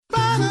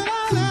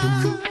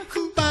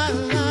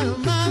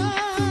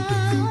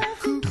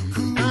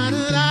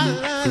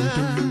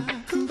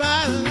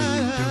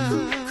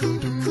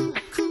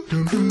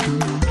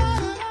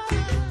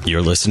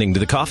You're listening to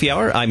The Coffee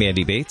Hour. I'm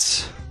Andy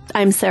Bates.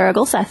 I'm Sarah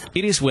Gulseth.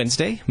 It is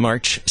Wednesday,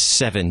 March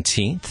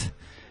 17th.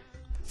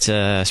 It's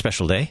a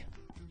special day,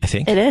 I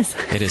think. It is.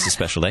 It is a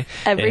special day.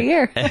 Every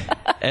year.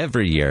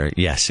 Every year.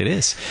 Yes, it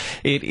is.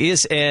 It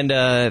is. And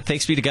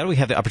thanks be to God, we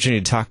have the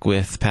opportunity to talk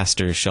with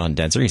Pastor Sean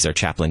Daenzer. He's our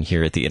chaplain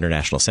here at the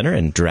International Center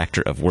and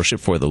Director of Worship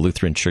for the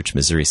Lutheran Church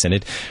Missouri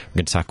Synod. We're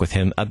going to talk with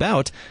him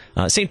about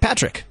St.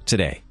 Patrick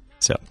today.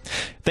 So,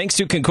 thanks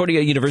to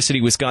Concordia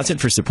University, Wisconsin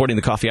for supporting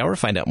the Coffee Hour.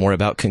 Find out more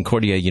about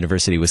Concordia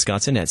University,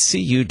 Wisconsin at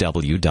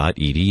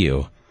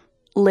cuw.edu.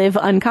 Live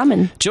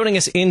uncommon. Joining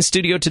us in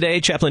studio today,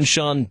 Chaplain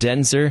Sean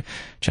Daenzer.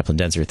 Chaplain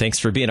Daenzer, thanks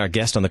for being our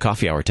guest on the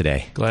Coffee Hour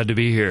today. Glad to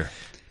be here.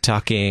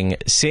 Talking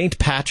St.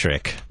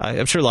 Patrick.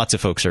 I'm sure lots of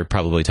folks are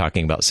probably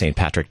talking about St.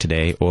 Patrick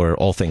today or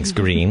all things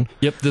green.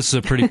 Yep, this is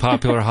a pretty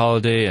popular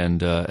holiday,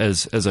 and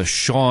as a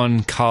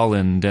Sean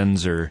Colin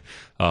Daenzer,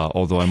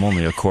 although I'm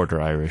only a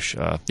quarter Irish,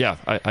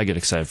 I get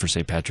excited for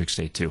St. Patrick's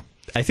Day too.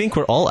 I think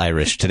we're all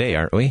Irish today,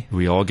 aren't we?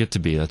 We all get to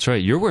be. That's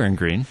right. You're wearing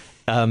green.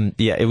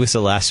 Yeah, it was a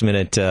last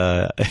minute.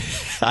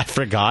 I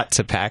forgot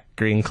to pack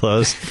green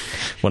clothes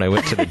when I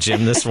went to the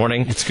gym this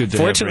morning. It's good to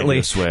have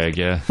radio swag,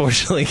 yeah.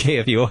 Fortunately,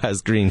 KFUO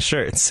has green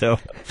shirts, so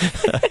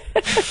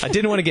I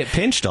didn't want to get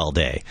pinched all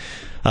day,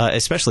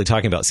 especially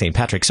talking about St.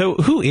 Patrick. So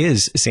who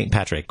is St.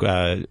 Patrick?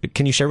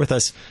 Can you share with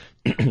us,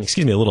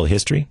 excuse me, a little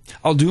history?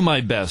 I'll do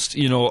my best.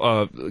 You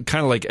know,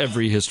 kind of like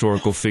every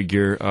historical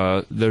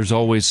figure, there's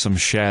always some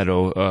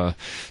shadow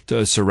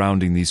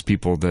surrounding these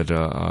people that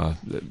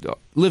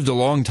lived a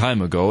long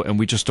time ago, and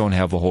we just don't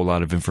have a whole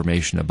lot of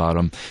information about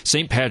them.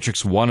 St.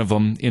 Patrick's one of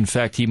them. In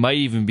fact, he might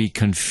even be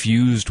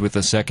confused with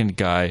a second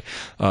guy,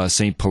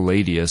 St.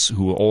 Palladius,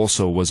 who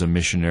also was a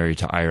missionary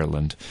to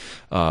Ireland.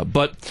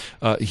 But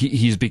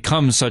he's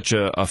become such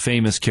a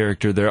famous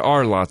character. There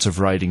are lots of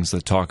writings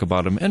that talk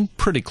about him, and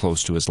pretty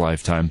close to his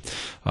lifetime.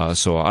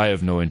 So I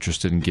have no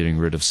interest in getting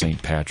rid of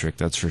St. Patrick,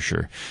 that's for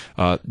sure.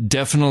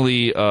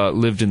 Definitely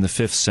lived in the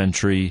 5th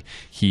century.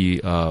 He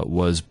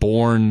was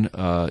born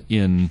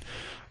in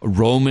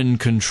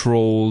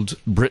Roman-controlled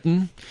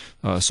Britain,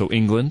 so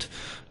England,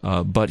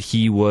 but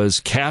he was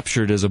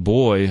captured as a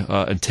boy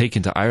and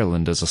taken to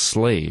Ireland as a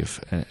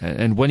slave.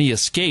 And when he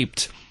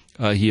escaped,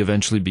 he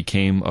eventually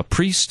became a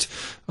priest,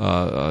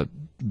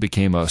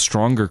 became a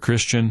stronger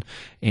Christian,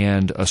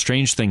 and a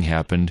strange thing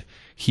happened.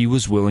 He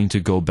was willing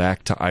to go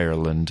back to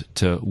Ireland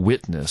to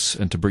witness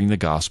and to bring the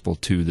gospel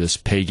to this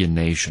pagan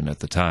nation at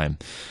the time.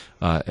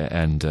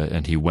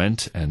 And he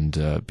went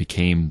and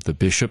became the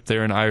bishop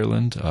there in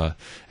Ireland.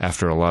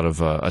 After a lot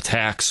of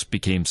attacks,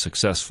 became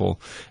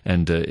successful,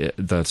 and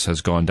that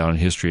has gone down in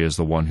history as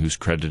the one who's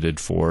credited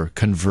for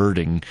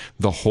converting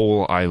the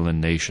whole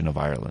island nation of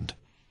Ireland.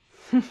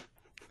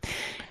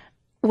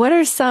 What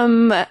are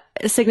some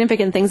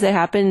significant things that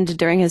happened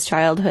during his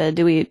childhood?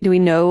 Do we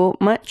know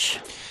much?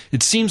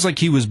 It seems like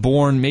he was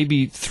born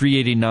maybe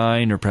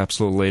 389 or perhaps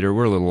a little later.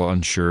 We're a little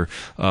unsure.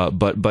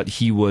 But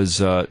he was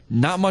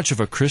not much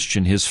of a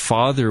Christian. His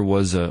father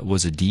was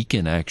a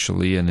deacon,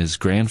 actually, and his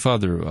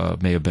grandfather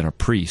may have been a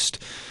priest.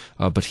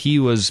 But he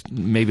was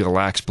maybe a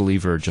lax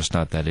believer, just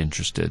not that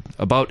interested.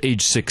 About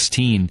age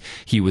 16,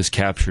 he was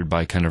captured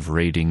by kind of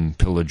raiding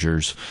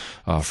pillagers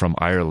from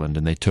Ireland,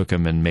 and they took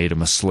him and made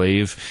him a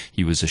slave.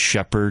 He was a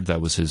shepherd.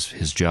 That was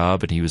his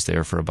job, and he was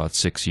there for about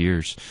 6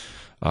 years.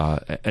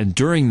 And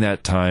during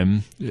that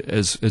time,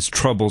 as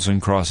troubles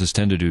and crosses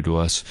tend to do to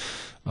us,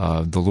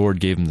 the Lord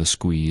gave him the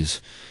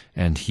squeeze,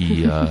 and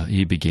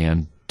he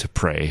began to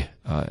pray.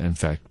 In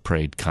fact,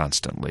 prayed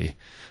constantly,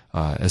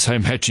 as I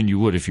imagine you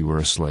would if you were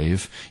a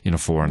slave in a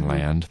foreign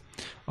land.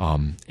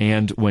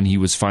 And when he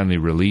was finally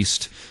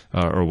released,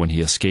 or when he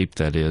escaped,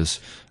 that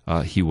is,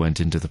 he went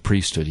into the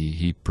priesthood.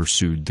 He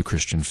pursued the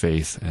Christian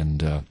faith,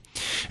 and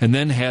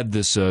then had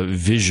this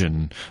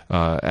vision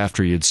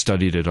after he had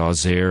studied at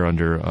Auxerre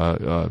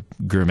under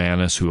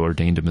Germanus, who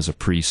ordained him as a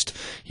priest.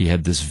 He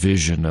had this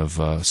vision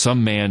of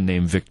some man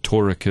named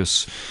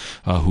Victoricus,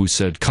 who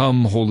said,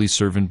 "Come, holy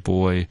servant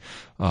boy,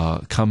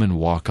 come and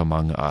walk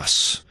among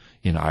us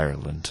in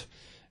Ireland."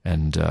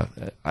 And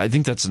I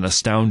think that's an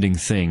astounding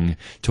thing,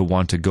 to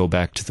want to go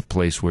back to the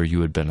place where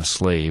you had been a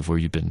slave, where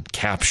you'd been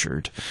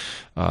captured,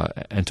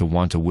 and to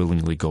want to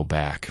willingly go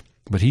back.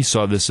 But he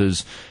saw this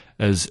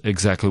as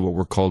exactly what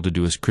we're called to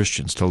do as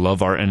Christians, to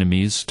love our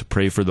enemies, to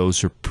pray for those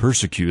who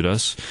persecute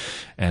us,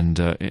 and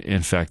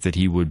in fact that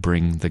he would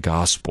bring the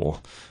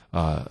gospel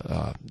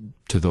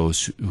to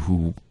those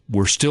who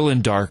were still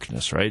in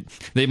darkness, right?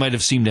 They might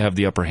have seemed to have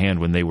the upper hand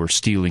when they were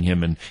stealing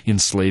him and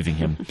enslaving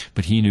him,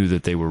 but he knew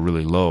that they were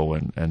really low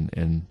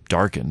and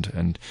darkened,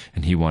 and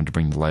he wanted to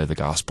bring the light of the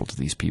gospel to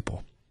these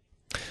people.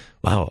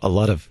 Wow, a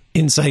lot of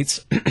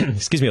insights,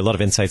 a lot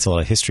of insights, a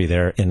lot of history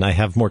there, and I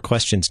have more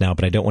questions now,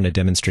 but I don't want to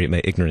demonstrate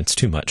my ignorance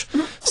too much.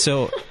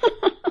 So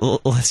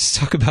let's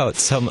talk about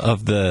some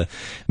of the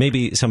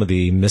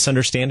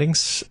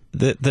misunderstandings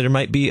that there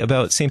might be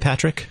about St.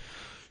 Patrick.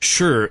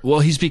 Sure.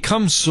 Well, he's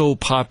become so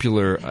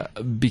popular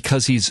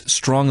because he's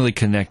strongly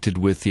connected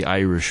with the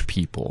Irish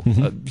people.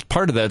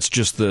 Part of that's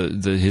just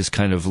his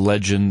kind of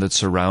legend that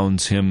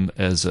surrounds him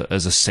as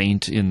a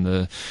saint in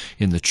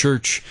the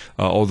church.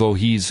 Although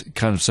he's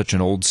kind of such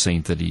an old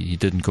saint that he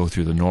didn't go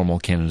through the normal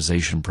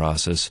canonization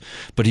process,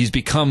 but he's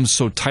become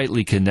so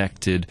tightly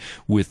connected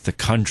with the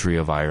country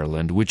of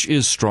Ireland, which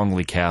is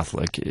strongly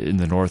Catholic in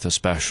the north,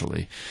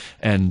 especially,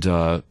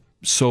 and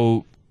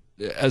so.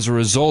 As a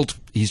result,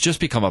 he's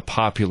just become a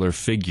popular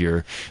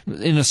figure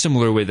in a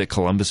similar way that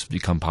Columbus has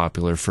become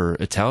popular for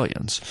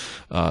Italians.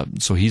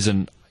 So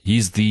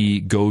he's the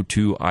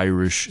go-to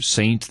Irish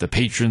saint, the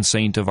patron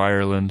saint of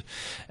Ireland,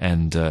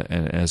 and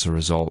as a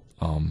result,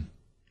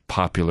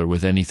 popular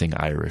with anything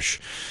Irish.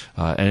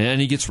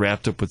 And he gets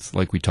wrapped up with,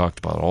 like we talked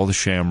about, all the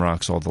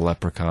shamrocks, all the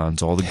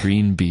leprechauns, all the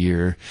green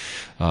beer,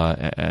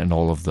 and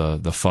all of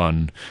the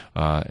fun,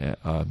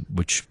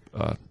 which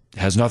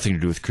has nothing to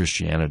do with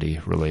Christianity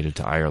related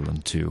to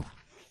Ireland, too.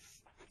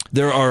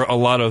 There are a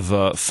lot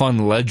of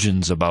fun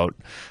legends about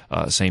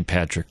St.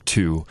 Patrick,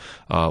 too.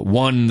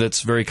 One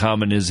that's very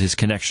common is his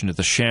connection to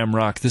the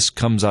shamrock. This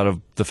comes out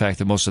of the fact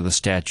that most of the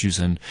statues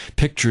and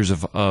pictures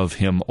of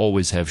him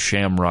always have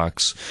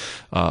shamrocks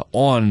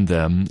on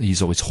them.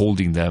 He's always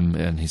holding them,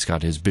 and he's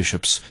got his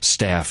bishop's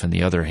staff in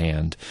the other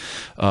hand.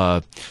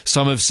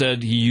 Some have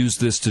said he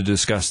used this to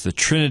discuss the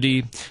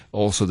Trinity.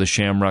 Also, the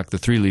shamrock, the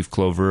three-leaf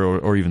clover,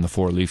 or even the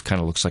four-leaf, kind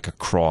of looks like a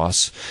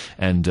cross.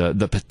 And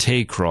the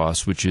Patay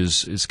cross, which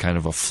is kind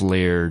of a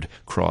flared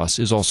cross,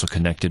 is also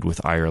connected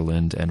with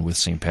Ireland and with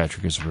St.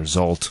 Patrick as a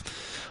result.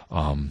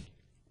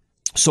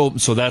 So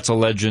that's a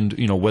legend.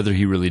 Whether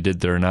he really did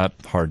that or not,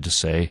 hard to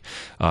say.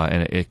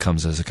 And it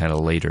comes as a kind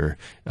of later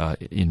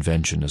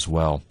invention as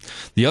well.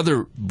 The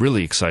other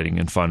really exciting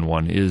and fun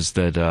one is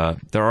that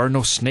there are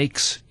no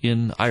snakes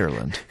in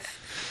Ireland.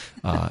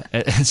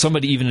 And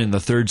somebody even in the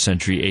 3rd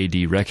century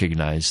AD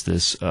recognized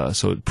this,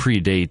 so it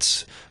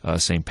predates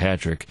St.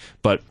 Patrick.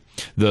 But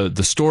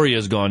the story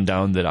has gone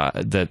down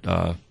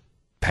that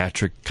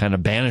Patrick kind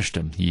of banished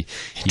him. He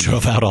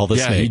drove out all the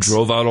snakes. Yeah, he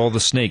drove out all the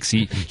snakes.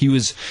 He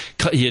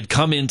had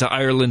come into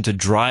Ireland to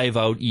drive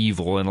out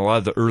evil, and a lot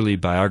of the early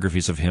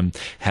biographies of him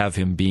have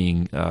him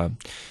being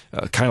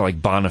kind of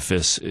like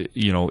Boniface,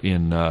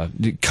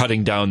 in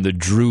cutting down the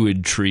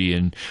Druid tree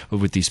and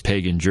with these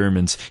pagan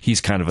Germans. He's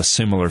kind of a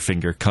similar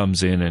figure,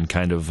 comes in and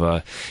kind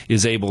of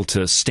is able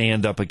to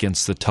stand up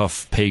against the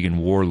tough pagan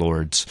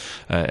warlords,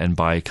 and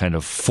by kind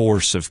of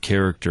force of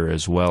character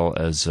as well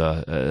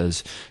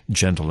as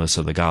gentleness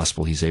of the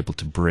gospel, he's able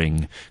to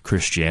bring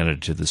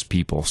Christianity to this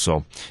people.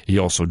 So he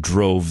also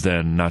drove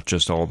then not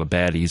just all the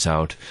baddies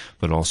out,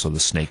 but also the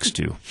snakes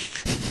too.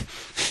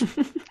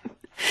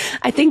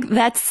 I think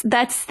that's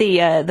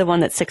the one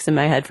that sticks in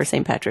my head for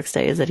St. Patrick's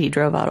Day, is that he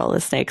drove out all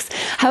the snakes.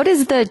 How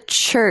does the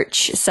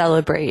church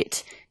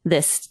celebrate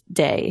this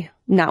day?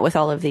 Not with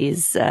all of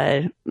these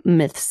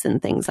myths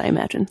and things, I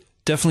imagine.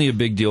 Definitely a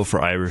big deal for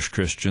Irish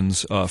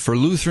Christians. For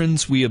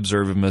Lutherans, we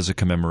observe him as a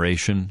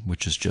commemoration,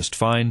 which is just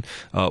fine.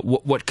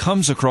 What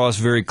comes across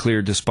very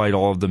clear, despite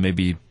all of the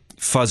maybe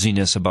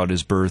fuzziness about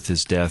his birth,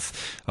 his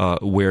death,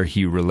 where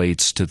he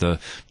relates to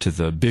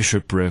the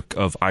bishopric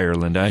of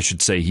Ireland. I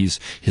should say he's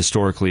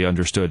historically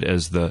understood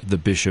as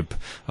the bishop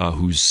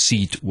whose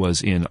seat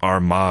was in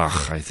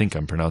Armagh. I think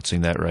I'm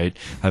pronouncing that right.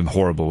 I'm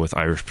horrible with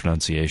Irish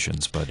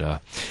pronunciations,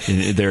 but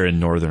they're in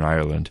Northern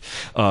Ireland.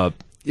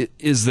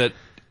 Is that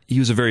he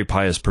was a very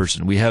pious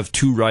person. We have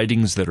 2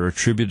 writings that are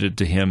attributed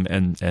to him,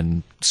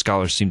 and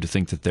scholars seem to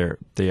think that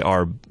they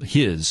are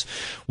his.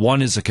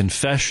 One is a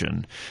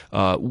confession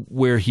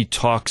where he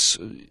talks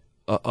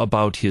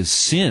about his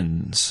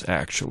sins,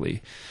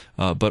 actually,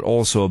 but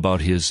also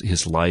about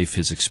his life,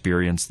 his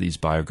experience, these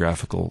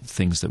biographical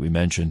things that we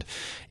mentioned,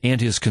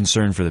 and his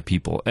concern for the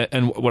people.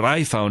 And what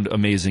I found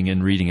amazing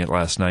in reading it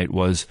last night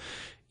was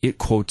it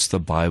quotes the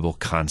Bible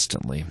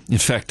constantly. In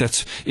fact,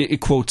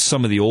 it quotes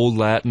some of the Old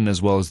Latin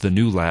as well as the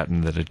New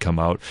Latin that had come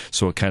out,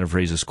 so it kind of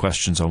raises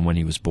questions on when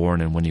he was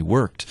born and when he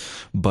worked.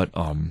 But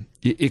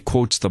it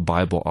quotes the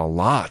Bible a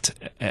lot,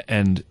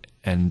 and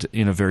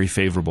in a very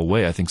favorable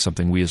way. I think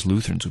something we as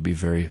Lutherans would be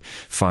very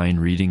fine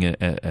reading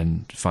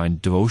and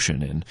find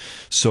devotion in.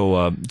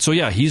 So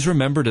yeah, he's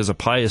remembered as a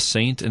pious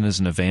saint and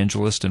as an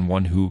evangelist, and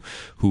one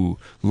who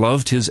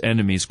loved his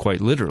enemies quite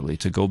literally,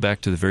 to go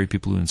back to the very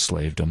people who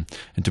enslaved him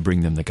and to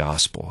bring them the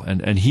gospel.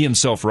 And he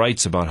himself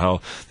writes about how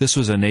this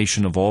was a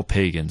nation of all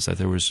pagans, that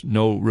there was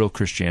no real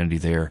Christianity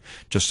there,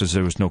 just as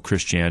there was no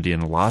Christianity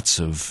in lots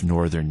of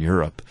Northern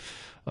Europe.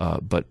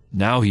 But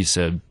now, he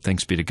said,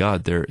 thanks be to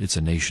God, it's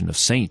a nation of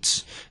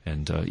saints,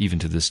 and even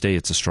to this day,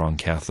 it's a strong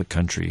Catholic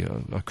country,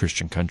 a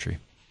Christian country.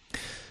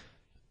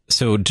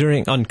 So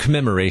on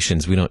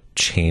commemorations, we don't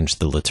change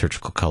the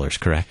liturgical colors,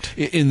 correct?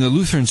 In the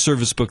Lutheran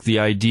Service Book, the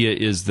idea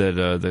is that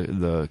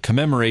the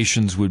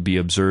commemorations would be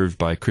observed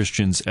by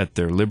Christians at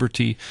their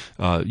liberty,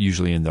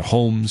 usually in their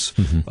homes.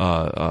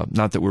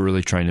 Not that we're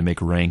really trying to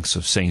make ranks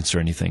of saints or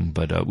anything,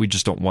 but we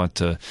just don't want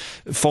to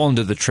fall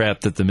into the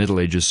trap that the Middle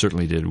Ages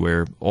certainly did,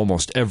 where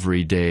almost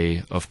every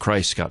day of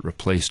Christ got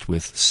replaced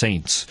with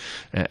saints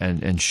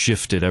and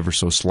shifted ever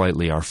so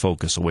slightly our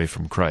focus away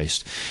from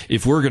Christ.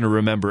 If we're going to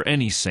remember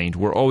any saint,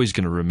 we're always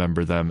going to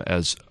remember them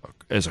as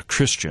a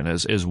Christian,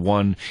 as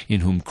one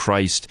in whom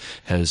Christ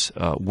has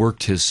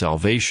worked his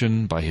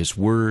salvation by his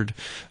word,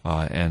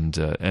 and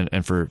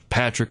for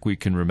Patrick, we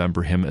can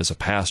remember him as a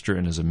pastor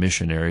and as a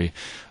missionary,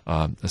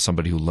 as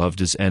somebody who loved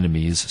his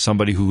enemies,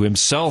 somebody who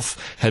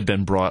himself had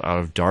been brought out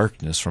of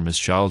darkness from his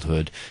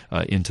childhood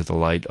into the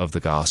light of the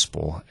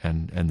gospel,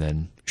 and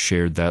then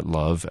shared that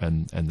love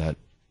and that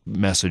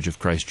message of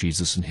Christ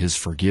Jesus and his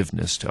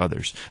forgiveness to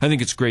others. I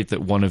think it's great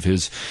that one of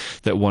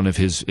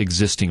his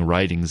existing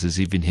writings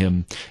is even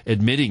him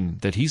admitting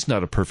that he's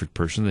not a perfect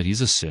person, that he's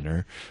a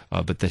sinner,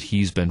 but that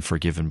he's been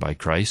forgiven by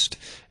Christ,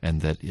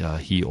 and that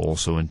he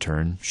also in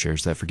turn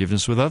shares that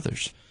forgiveness with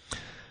others.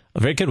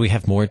 Very good. We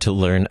have more to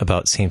learn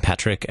about St.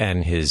 Patrick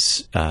and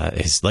his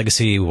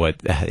legacy,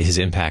 his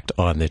impact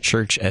on the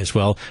church as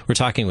well. We're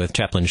talking with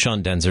Chaplain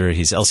Sean Daenzer.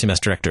 He's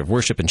LCMS Director of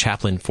Worship and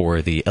Chaplain for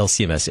the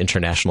LCMS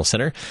International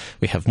Center.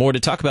 We have more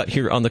to talk about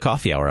here on the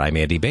Coffee Hour. I'm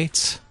Andy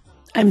Bates.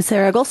 I'm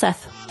Sarah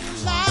Golseth.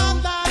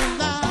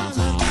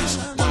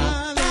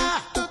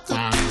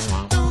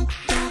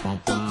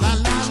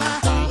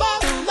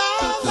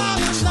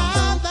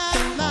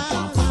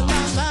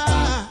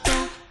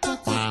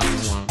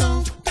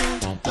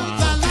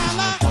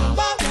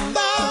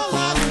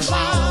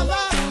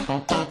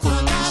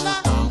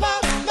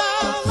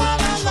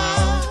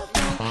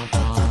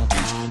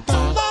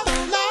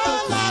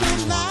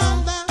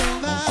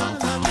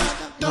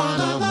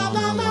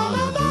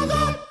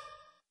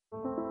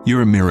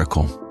 You're a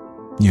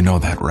miracle. You know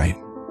that, right?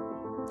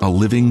 A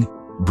living,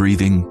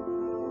 breathing,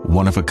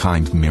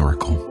 one-of-a-kind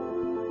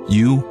miracle.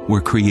 You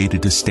were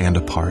created to stand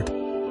apart,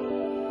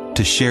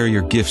 to share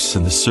your gifts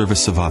in the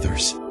service of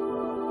others,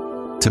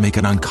 to make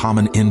an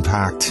uncommon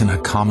impact in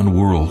a common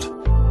world.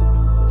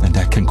 And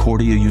at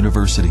Concordia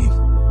University,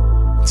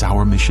 it's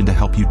our mission to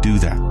help you do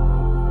that,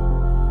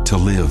 to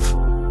live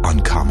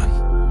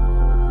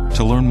uncommon.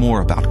 To learn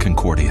more about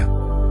Concordia,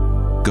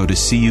 go to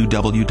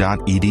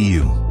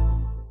cuw.edu.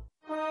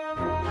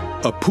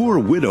 A poor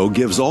widow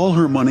gives all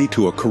her money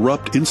to a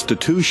corrupt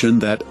institution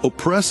that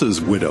oppresses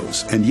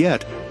widows, and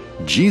yet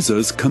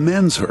Jesus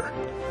commends her.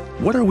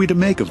 What are we to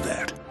make of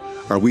that?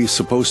 Are we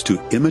supposed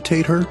to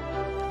imitate her?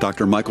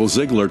 Dr. Michael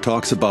Ziegler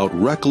talks about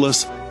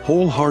reckless,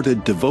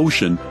 wholehearted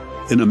devotion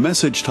in a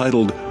message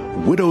titled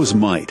Widow's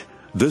Might,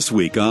 this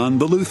week on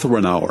the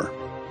Lutheran Hour.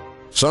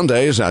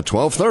 Sundays at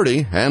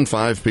 12:30 and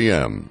 5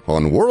 p.m.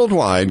 on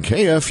Worldwide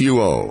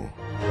KFUO.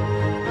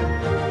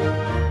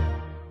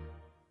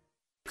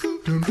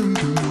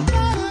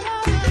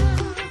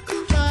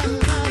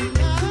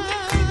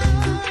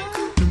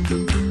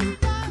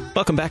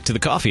 Welcome back to the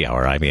Coffee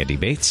Hour. I'm Andy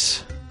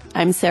Bates.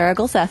 I'm Sarah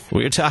Golseth.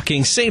 We're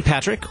talking St.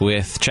 Patrick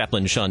with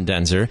Chaplain Sean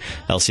Daenzer,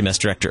 LCMS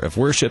Director of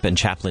Worship and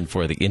Chaplain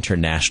for the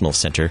International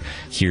Center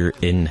here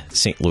in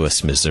St.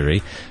 Louis,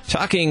 Missouri.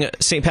 Talking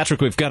St.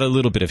 Patrick, we've got a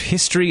little bit of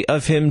history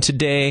of him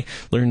today,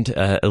 learned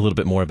a little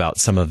bit more about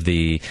some of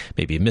the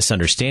maybe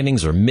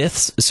misunderstandings or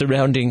myths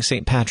surrounding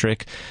St.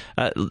 Patrick.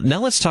 Now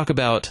let's talk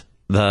about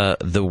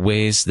the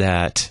ways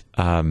that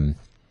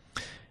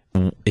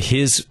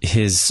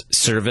his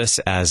service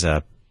as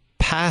a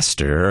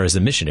pastor or as a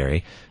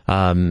missionary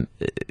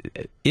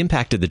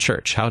impacted the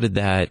church. How did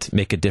that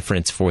make a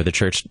difference for the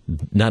church,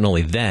 not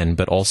only then,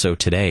 but also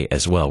today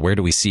as well? Where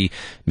do we see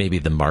maybe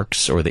the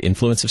marks or the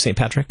influence of St.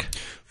 Patrick?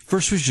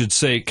 First, we should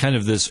say kind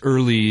of this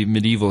early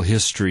medieval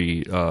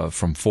history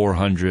from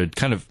 400,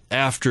 kind of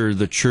after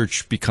the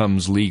church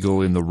becomes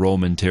legal in the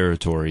Roman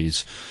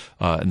territories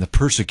and the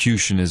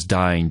persecution is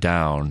dying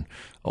down.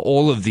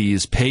 All of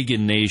these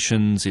pagan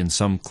nations, in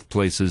some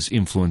places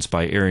influenced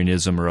by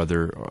Arianism or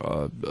other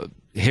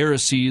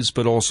heresies,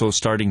 but also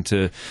starting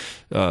to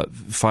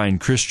find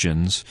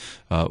Christians,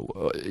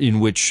 in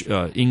which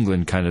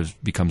England kind of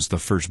becomes the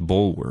first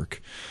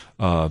bulwark.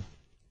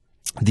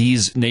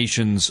 These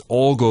nations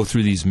all go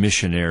through these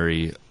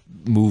missionary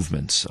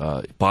movements.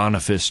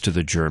 Boniface to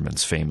the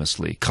Germans,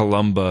 famously.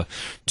 Columba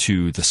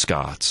to the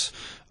Scots.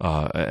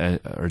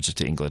 Or is it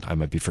to England? I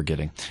might be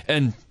forgetting.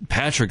 And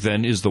Patrick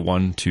then is the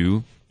one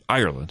to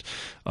Ireland.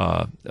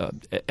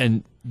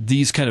 And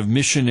these kind of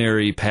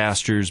missionary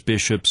pastors,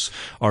 bishops,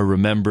 are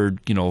remembered,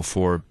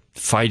 for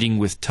fighting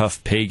with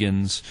tough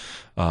pagans,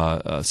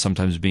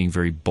 sometimes being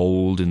very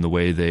bold in the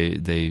way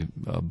they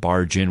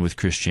barge in with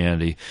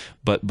Christianity,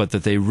 but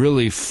that they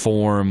really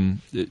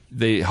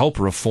they help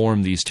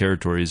reform these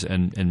territories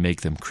and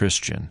make them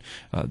Christian.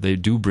 They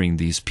do bring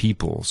these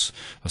peoples,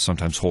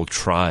 sometimes whole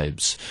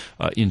tribes,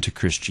 into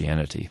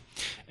Christianity.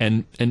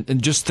 And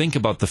just think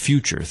about the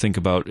future. Think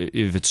about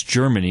if it's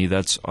Germany,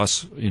 that's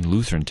us in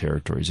Lutheran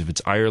territories. If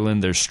it's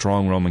Ireland, there's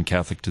strong Roman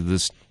Catholic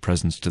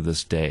presence to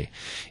this day.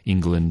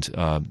 England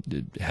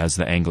has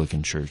the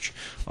Anglican Church.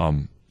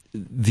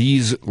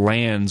 These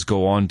lands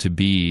go on to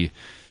be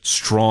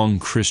strong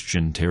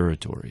Christian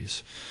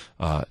territories,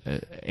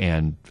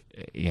 and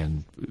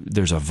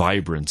there's a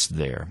vibrance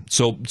there.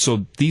 So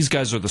these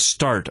guys are the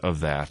start of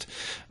that,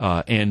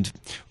 and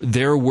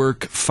their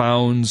work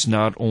founds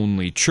not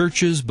only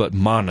churches but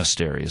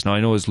monasteries. Now I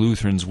know as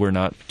Lutherans we're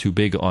not too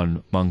big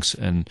on monks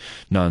and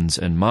nuns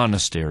and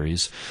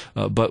monasteries,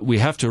 but we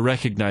have to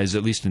recognize,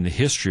 at least in the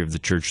history of the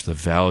church, the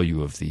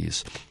value of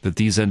these. That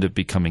these end up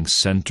becoming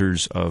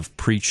centers of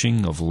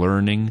preaching, of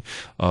learning,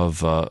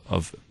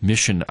 of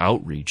mission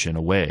outreach in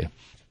a way.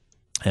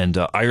 And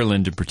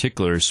Ireland in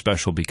particular is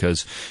special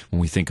because when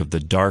we think of the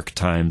dark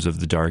times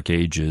of the Dark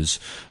Ages,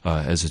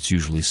 as it's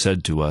usually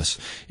said to us,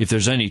 if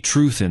there's any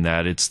truth in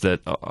that, it's that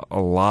a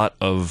lot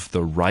of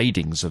the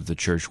writings of the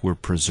church were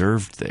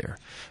preserved there,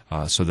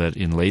 so that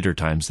in later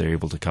times they're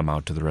able to come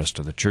out to the rest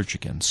of the church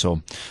again.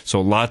 So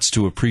lots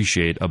to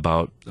appreciate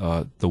about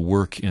the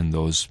work in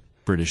those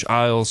British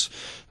Isles,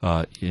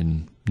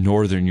 in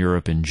Northern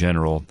Europe in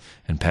general,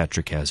 and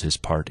Patrick has his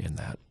part in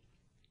that.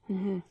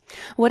 Mm-hmm.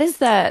 What is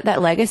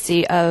that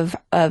legacy of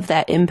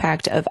that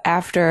impact of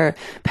after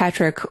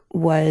Patrick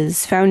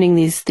was founding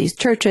these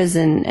churches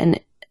and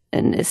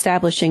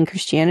establishing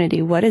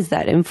Christianity? What is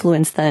that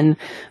influence then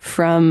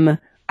from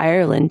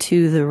Ireland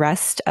to the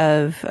rest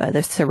of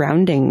the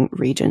surrounding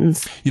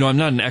regions? I'm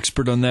not an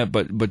expert on that,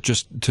 but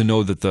just to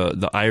know that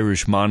the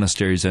Irish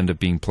monasteries end up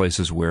being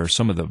places where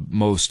some of the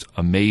most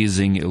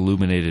amazing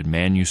illuminated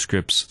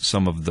manuscripts,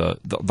 some of the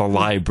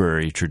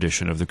library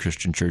tradition of the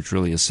Christian church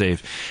really is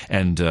saved.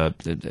 And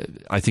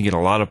I think in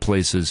a lot of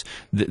places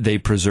they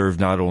preserve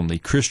not only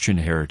Christian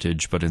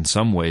heritage, but in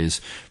some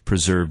ways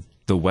preserve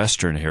the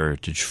Western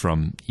heritage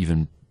from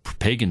even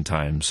pagan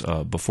times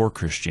before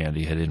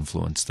Christianity had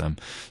influenced them.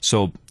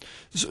 So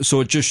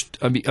it just,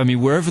 I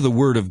mean, wherever the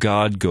Word of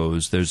God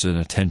goes, there's an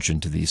attention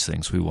to these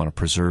things. We want to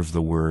preserve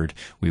the Word.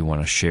 We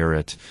want to share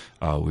it.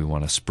 We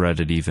want to spread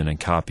it even and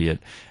copy it.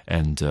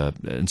 And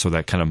so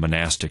that kind of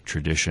monastic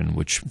tradition,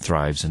 which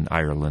thrives in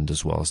Ireland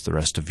as well as the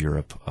rest of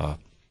Europe,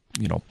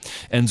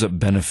 ends up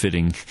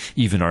benefiting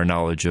even our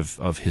knowledge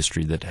of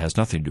history that has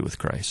nothing to do with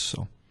Christ.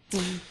 So,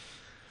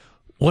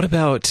 what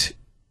about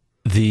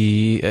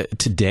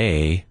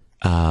today?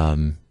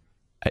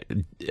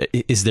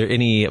 Is there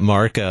any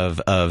mark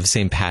of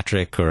St.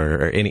 Patrick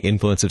or any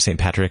influence of St.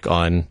 Patrick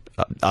on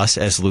us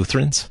as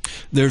Lutherans?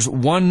 There's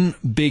one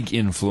big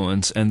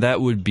influence, and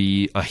that would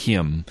be a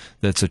hymn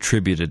that's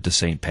attributed to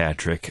St.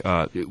 Patrick.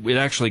 It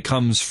actually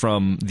comes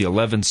from the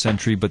 11th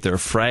century, but there are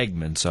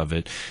fragments of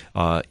it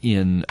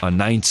in a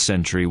 9th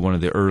century, one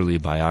of the early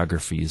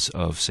biographies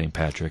of St.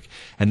 Patrick.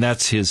 And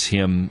that's his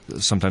hymn,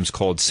 sometimes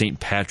called St.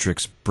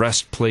 Patrick's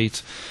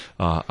Breastplate.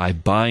 I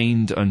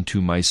bind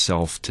unto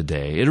myself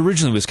today. It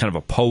originally was kind of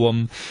a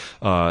poem.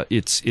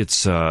 It's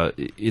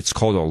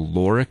called a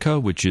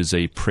lorica, which is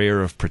a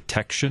prayer of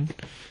protection.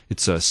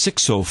 It's a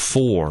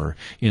 604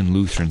 in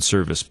Lutheran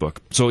Service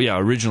Book. So yeah,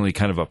 originally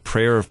kind of a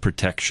prayer of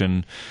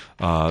protection,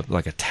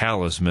 like a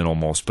talisman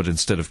almost, but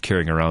instead of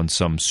carrying around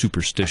some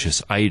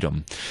superstitious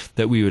item,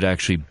 that we would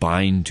actually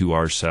bind to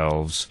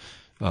ourselves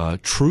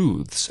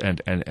truths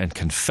and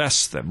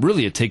confess them.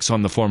 Really, it takes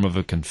on the form of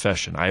a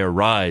confession. I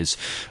arise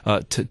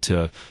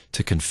to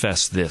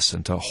confess this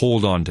and to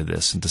hold on to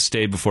this and to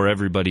stay before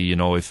everybody.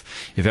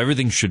 If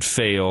everything should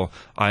fail,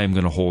 I am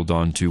going to hold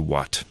on to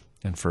what?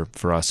 And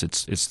for us,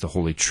 it's the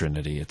Holy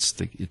Trinity. It's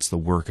the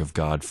work of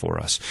God for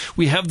us.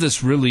 We have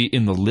this really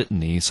in the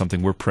litany,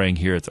 something we're praying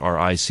here at our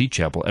IC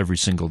chapel every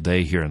single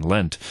day here in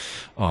Lent,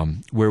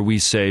 where we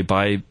say,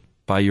 by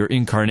your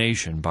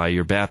incarnation, by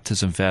your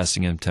baptism,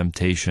 fasting, and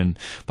temptation,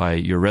 by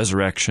your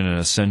resurrection and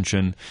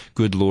ascension,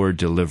 good Lord,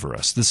 deliver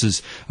us. This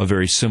is a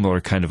very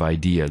similar kind of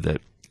idea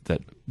that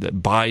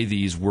by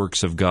these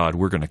works of God,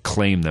 we're going to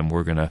claim them,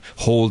 we're going to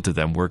hold to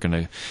them, we're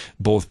going to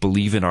both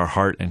believe in our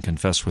heart and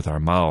confess with our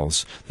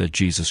mouths that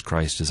Jesus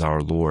Christ is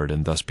our Lord,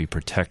 and thus be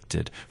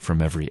protected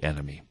from every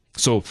enemy.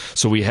 So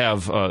we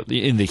have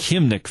in the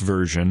hymnic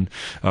version,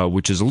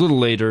 which is a little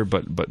later,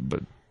 but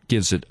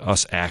gives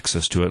us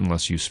access to it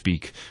unless you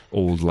speak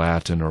Old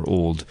Latin or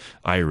Old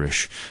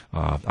Irish.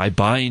 I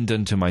bind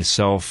unto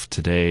myself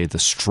today the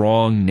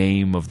strong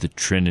name of the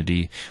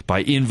Trinity,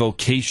 by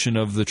invocation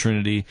of the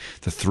Trinity,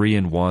 the three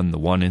in one, the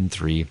one in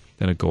three.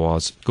 Then it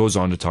goes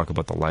on to talk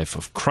about the life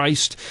of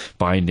Christ,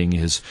 binding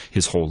his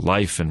whole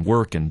life and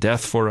work and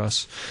death for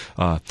us,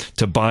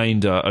 to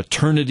bind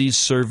eternity's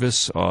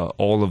service,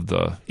 all of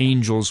the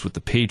angels with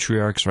the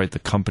patriarchs, right, the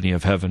company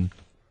of heaven.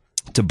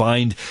 to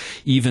bind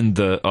even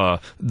the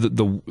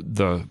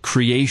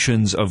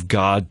creations of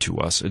God to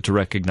us, to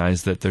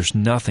recognize that there's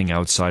nothing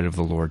outside of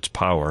the Lord's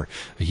power.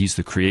 He's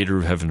the creator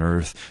of heaven and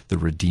earth, the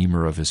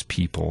redeemer of his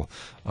people.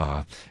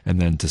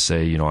 And then to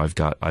say, I've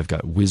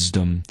got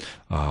wisdom,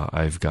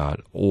 I've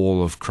got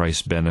all of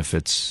Christ's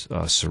benefits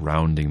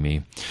surrounding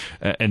me.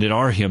 And in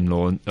our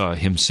hymnal,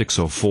 hymn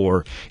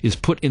 604, is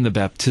put in the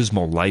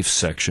baptismal life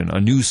section, a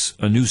new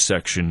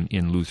section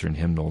in Lutheran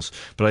hymnals,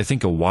 but I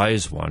think a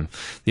wise one.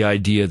 The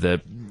idea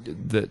that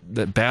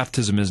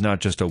baptism is not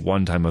just a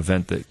one-time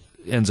event that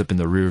ends up in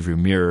the rearview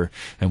mirror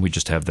and we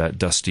just have that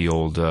dusty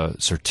old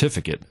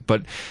certificate.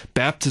 But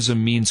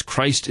baptism means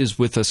Christ is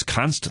with us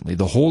constantly.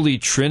 The Holy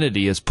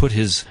Trinity has put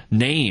his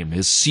name,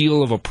 his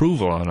seal of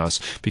approval on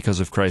us because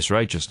of Christ's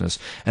righteousness.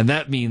 And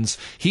that means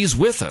he's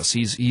with us.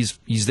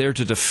 He's there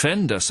to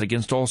defend us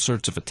against all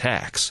sorts of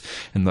attacks.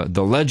 And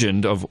the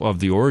legend of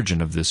the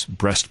origin of this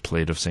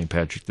breastplate of St.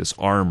 Patrick, this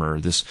armor,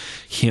 this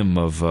hymn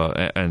of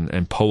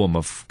and poem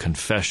of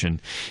confession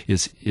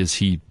is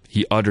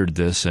he uttered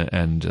this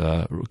and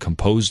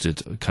composed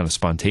it kind of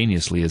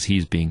spontaneously as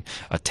he's being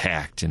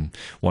attacked in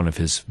one of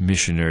his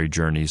missionary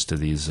journeys to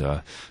these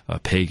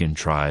pagan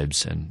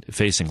tribes and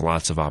facing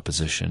lots of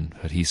opposition.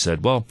 But he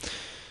said, well,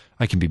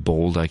 I can be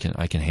bold. I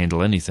can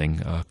handle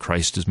anything.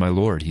 Christ is my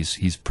Lord.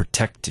 He's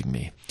protecting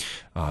me.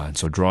 And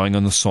so drawing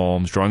on the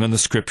Psalms, drawing on the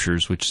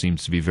Scriptures, which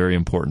seems to be very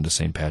important to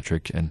St.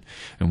 Patrick, and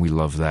we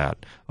love that.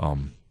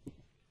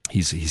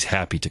 He's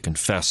happy to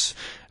confess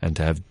and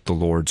to have the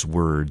Lord's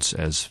words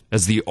as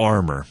the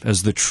armor,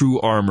 as the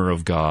true armor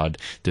of God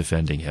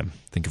defending him.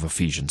 Think of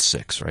Ephesians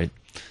 6, right?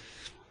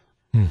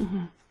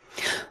 Mm-hmm.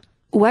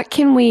 What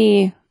can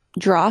we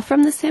draw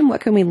from this hymn? What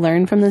can we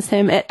learn from this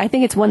hymn? I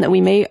think it's one that we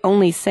may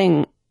only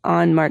sing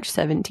on March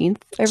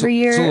 17th every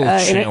year.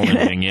 It's a little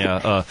challenging,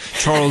 yeah.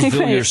 Charles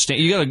Villiers,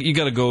 you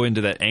got to go into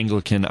that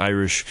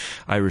Irish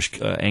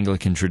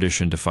Anglican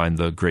tradition to find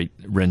the great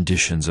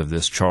renditions of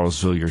this.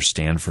 Charles Villiers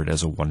Stanford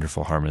has a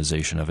wonderful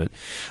harmonization of it.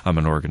 I'm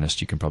an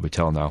organist, you can probably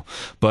tell now.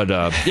 But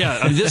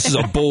this is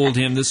a bold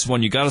hymn. This is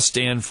one you got to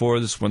stand for.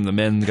 This is when the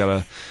men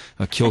got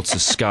to kilts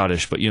is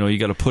Scottish, but you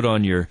got to put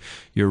on your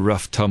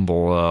rough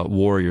tumble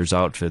warriors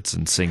outfits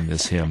and sing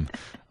this hymn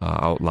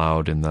out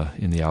loud in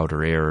the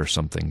outer air or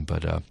something.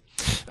 But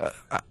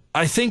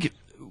I think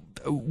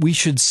we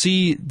should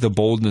see the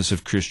boldness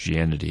of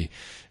Christianity.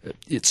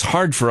 It's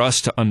hard for us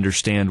to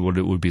understand what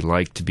it would be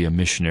like to be a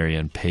missionary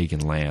in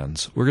pagan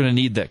lands. We're going to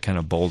need that kind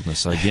of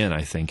boldness again,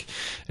 I think,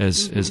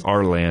 as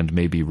our land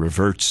maybe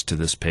reverts to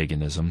this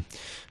paganism.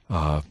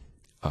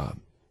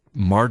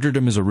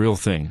 Martyrdom is a real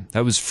thing.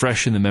 That was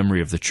fresh in the memory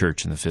of the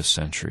church in the 5th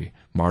century.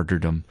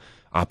 Martyrdom,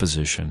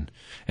 opposition.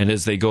 And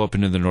as they go up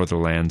into the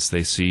northern lands,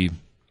 they see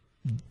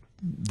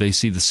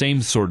the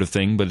same sort of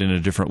thing, but in a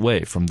different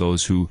way from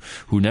those who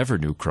never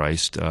knew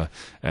Christ,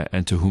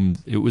 and to whom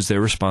it was their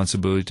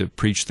responsibility to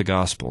preach the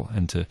gospel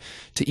and to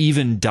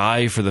even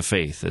die for the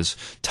faith, as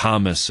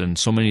Thomas and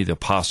so many of the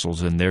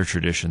apostles in their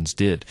traditions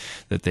did,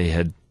 that they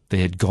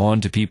had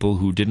gone to people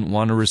who didn't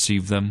want to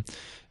receive them,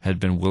 had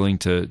been willing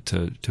to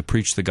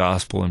preach the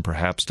gospel and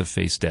perhaps to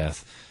face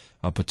death,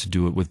 but to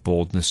do it with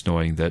boldness,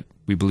 knowing that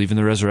we believe in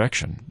the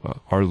resurrection.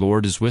 Our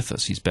Lord is with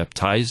us. He's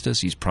baptized us.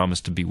 He's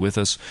promised to be with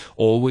us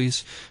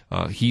always.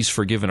 He's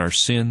forgiven our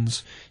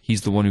sins.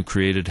 He's the one who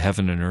created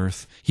heaven and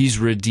earth. He's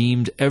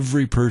redeemed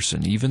every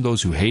person, even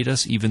those who hate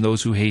us, even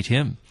those who hate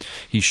him.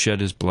 He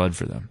shed his blood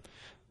for them.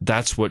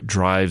 That's what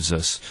drives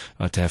us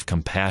to have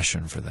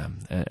compassion for them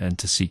and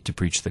to seek to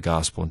preach the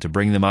gospel and to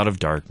bring them out of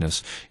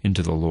darkness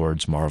into the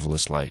Lord's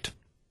marvelous light.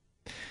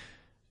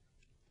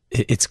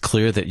 It's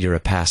clear that you're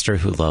a pastor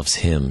who loves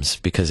hymns,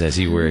 because as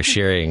you were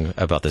sharing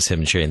about this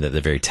hymn and sharing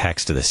the very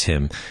text of this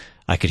hymn,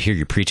 I could hear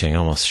you preaching. I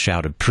almost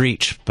shouted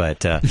 "preach," but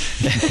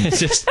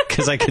just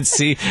because I could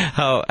see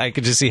how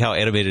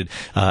animated,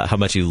 how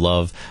much you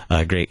love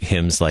great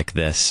hymns like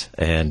this.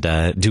 And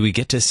will we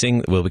get to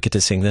sing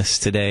this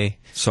today?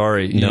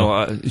 Sorry,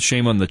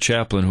 shame on the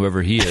chaplain,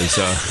 whoever he is.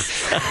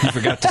 He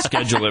forgot to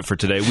schedule it for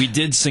today. We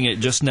did sing it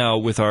just now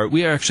we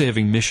are actually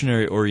having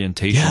missionary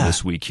orientation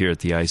this week here at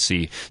the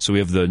IC. So we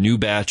have the new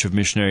batch of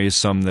missionaries,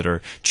 some that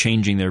are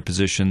changing their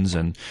positions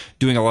and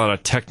doing a lot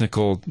of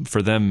technical,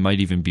 for them might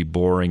even be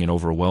boring and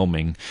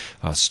overwhelming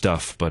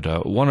stuff.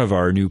 But one of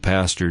our new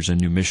pastors and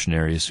new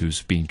missionaries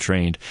who's being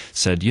trained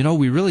said,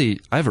 I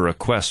have a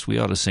request. We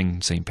ought to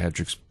sing St.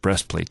 Patrick's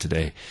Breastplate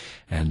today.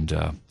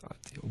 And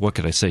what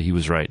could I say? He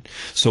was right.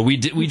 So we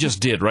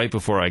just did right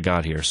before I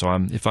got here. So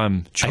if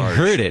I'm charged, I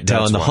heard it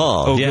down in the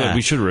hall. Oh, good.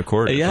 We should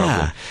record it.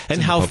 Yeah, probably.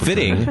 And how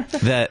fitting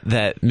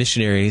that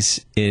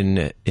missionaries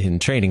in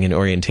training and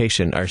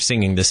orientation are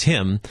singing this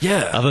hymn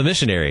of a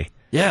missionary.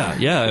 Yeah,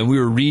 and we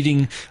were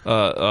reading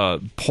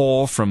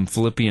Paul from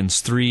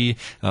Philippians 3,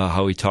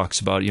 how he talks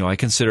about, I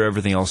consider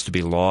everything else to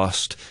be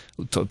lost,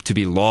 to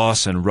be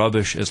loss and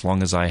rubbish as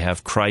long as I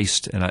have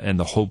Christ and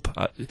the hope.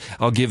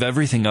 I'll give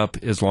everything up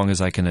as long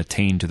as I can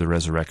attain to the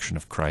resurrection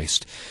of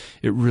Christ.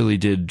 It really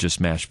did just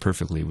match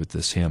perfectly with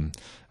this hymn,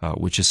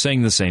 which is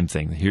saying the same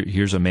thing.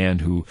 Here's a man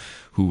who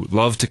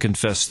loved to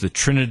confess the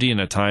Trinity in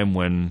a time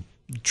when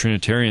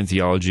Trinitarian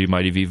theology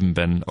might have even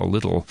been a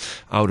little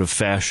out of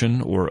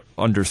fashion or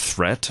under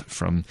threat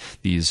from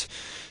these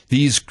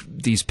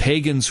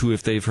pagans who,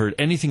 if they've heard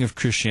anything of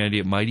Christianity,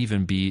 it might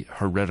even be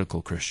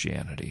heretical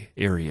Christianity,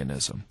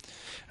 Arianism.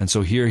 And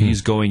so here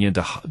he's going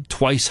into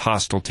twice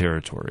hostile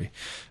territory.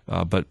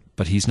 But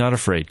he's not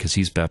afraid because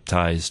he's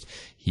baptized.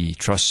 He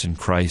trusts in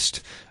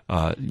Christ.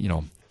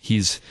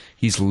 He's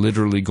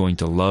literally going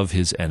to love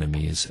his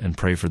enemies and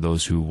pray for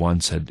those who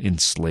once had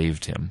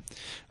enslaved him.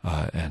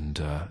 And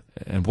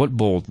what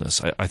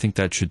boldness. I think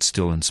that should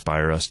still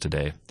inspire us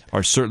today.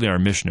 Certainly our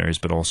missionaries,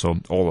 but also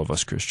all of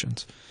us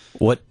Christians.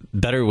 What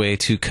better way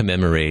to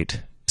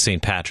commemorate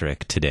St.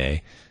 Patrick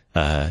today,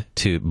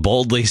 to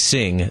boldly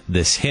sing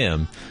this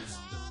hymn?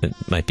 It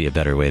might be a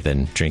better way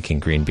than drinking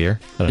green beer.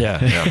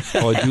 Yeah.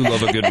 Oh, I do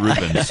love a good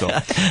Reuben. So.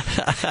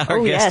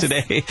 Our guest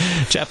today,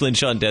 Chaplain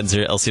Sean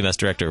Daenzer, LCMS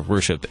Director of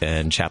Worship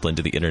and Chaplain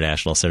to the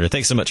International Center.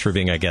 Thanks so much for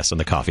being our guest on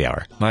the Coffee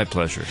Hour. My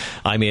pleasure.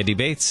 I'm Andy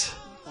Bates.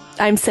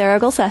 I'm Sarah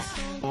Gulseth.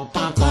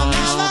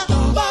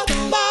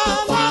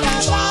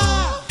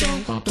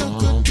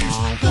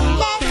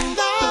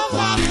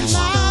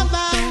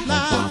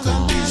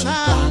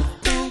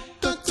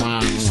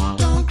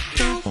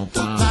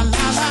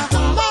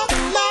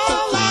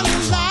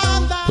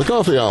 The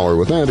Coffee Hour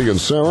with Andy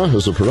and Sarah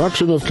is a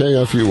production of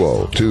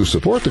KFUO. To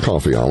support the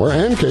Coffee Hour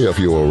and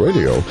KFUO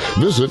Radio,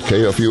 visit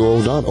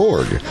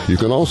KFUO.org. You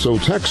can also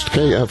text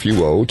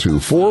KFUO to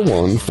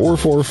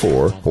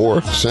 41444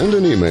 or send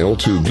an email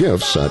to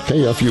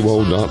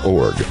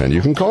gifts@KFUO.org. And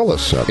you can call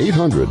us at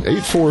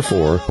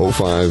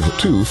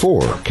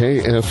 800-844-0524.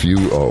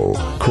 KFUO.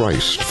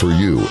 Christ for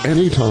you,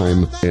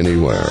 anytime,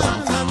 anywhere.